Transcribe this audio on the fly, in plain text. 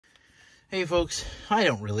Hey folks, I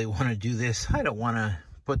don't really want to do this. I don't want to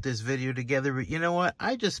put this video together, but you know what?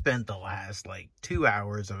 I just spent the last 2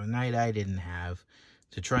 hours of a night I didn't have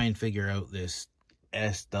to try and figure out this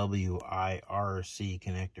SWI-RC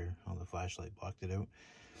connector. Oh, the flashlight blocked it out.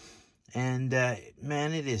 And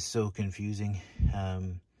man, it is so confusing.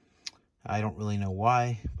 I don't really know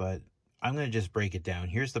why, but I'm going to just break it down.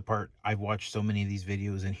 Here's the part. I've watched so many of these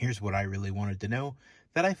videos, and here's what I really wanted to know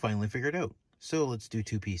that I finally figured out. So let's do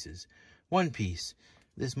two pieces. One piece,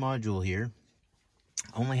 this module here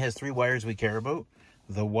only has 3 wires we care about.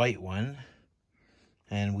 The white one,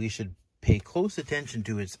 and we should pay close attention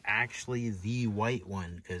to it's actually the white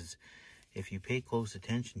one, because if you pay close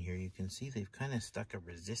attention here, you can see they've kind of stuck a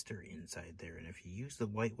resistor inside there. And if you use the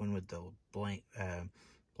white one with the black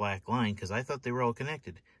line, because I thought they were all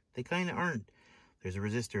connected, they kind of aren't. There's a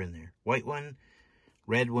resistor in there. White one,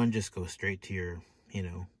 red one just goes straight to your,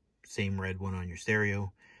 same red one on your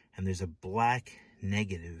stereo. And there's a black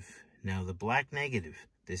negative. Now the black negative,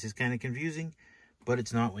 this is kind of confusing, but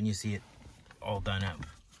it's not when you see it all done up.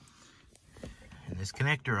 And this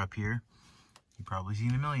connector up here, you've probably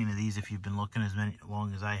seen a million of these if you've been looking as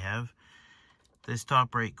long as I have. This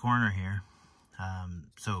top right corner here,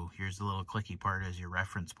 so here's the little clicky part as your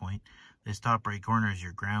reference point. This top right corner is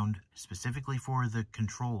your ground specifically for the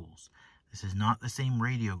controls. This is not the same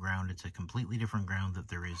radio ground. It's a completely different ground that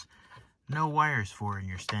there is no wires for in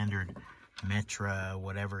your standard Metra,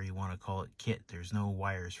 whatever you want to call it, kit. There's no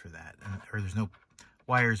wires for that, or there's no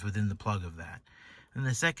wires within the plug of that. And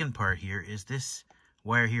the second part here is this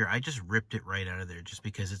wire here. I just ripped it right out of there just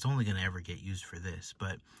because it's only going to ever get used for this,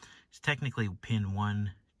 but it's technically pin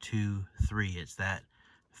 1, 2, 3. It's that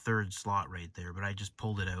third slot right there, but I just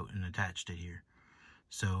pulled it out and attached it here.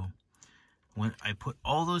 So when I put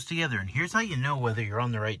all those together, and here's how you know whether you're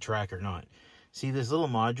on the right track or not. See this little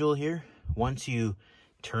module here? Once you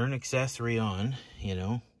turn accessory on,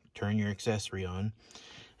 turn your accessory on,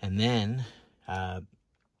 and then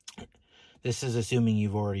this is assuming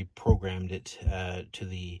you've already programmed it to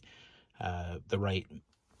the right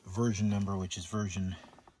version number, which is version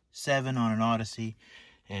 7 on an Odyssey,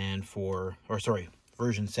 and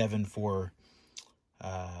version 7 for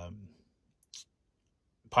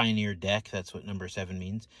Pioneer Deck. That's what number 7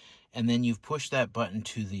 means. And then you've pushed that button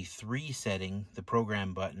to the 3 setting, the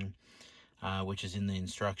program button, which is in the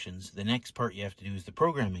instructions. The next part you have to do is the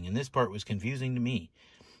programming, and this part was confusing to me.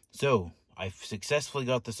 So I've successfully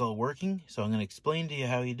got this all working, so I'm going to explain to you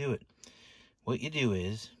how you do it. What you do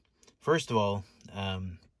is, first of all,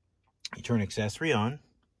 you turn accessory on,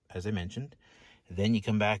 as I mentioned. Then you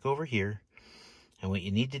come back over here, and what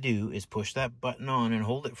you need to do is push that button on and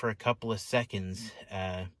hold it for a couple of seconds.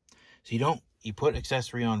 So you put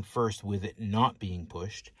accessory on first with it not being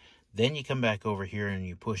pushed. Then you come back over here and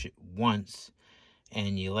you push it once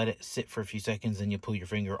and you let it sit for a few seconds, and you pull your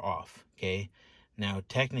finger off, okay? Now,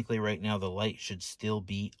 technically right now the light should still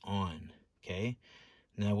be on, okay?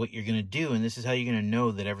 Now what you're going to do, and this is how you're going to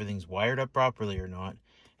know that everything's wired up properly or not,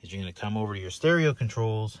 is you're going to come over to your stereo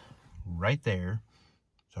controls right there,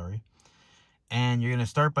 and you're going to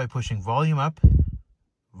start by pushing volume up,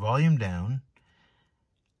 volume down.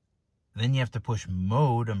 Then you have to push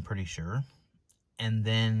mode, I'm pretty sure. And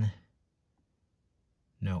then,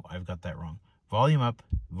 no, I've got that wrong. Volume up,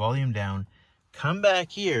 volume down. Come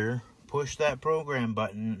back here, push that program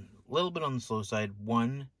button, a little bit on the slow side.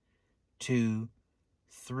 1, 2,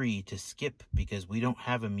 3 to skip, because we don't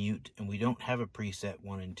have a mute and we don't have a preset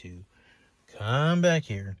 1 and 2. Come back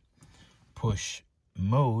here, push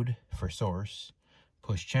mode for source,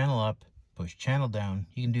 push channel up, push channel down.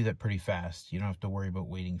 You can do that pretty fast. You don't have to worry about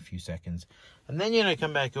waiting a few seconds. And then you're going to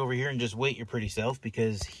come back over here and just wait your pretty self,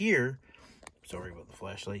 because here, sorry about the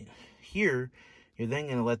flashlight, here, you're then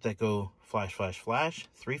going to let that go flash, flash, flash.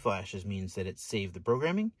 3 flashes means that it's saved the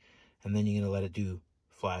programming. And then you're going to let it do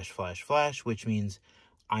flash, flash, flash, which means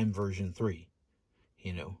I'm version 3,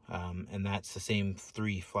 and that's the same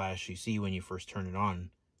 3 flash you see when you first turn it on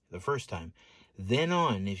the first time. Then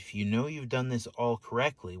on, if you know you've done this all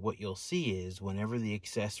correctly, what you'll see is whenever the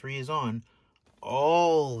accessory is on,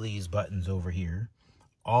 all these buttons over here,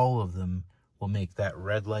 all of them will make that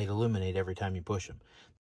red light illuminate every time you push them.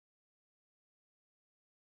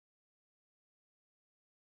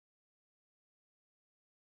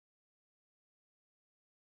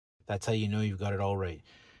 That's how you know you've got it all right.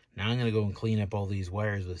 Now I'm going to go and clean up all these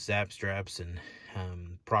wires with zap straps and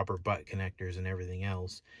proper butt connectors and everything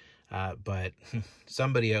else. But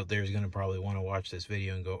somebody out there is going to probably want to watch this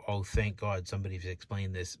video and go, oh, thank God somebody's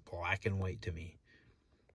explained this black and white to me.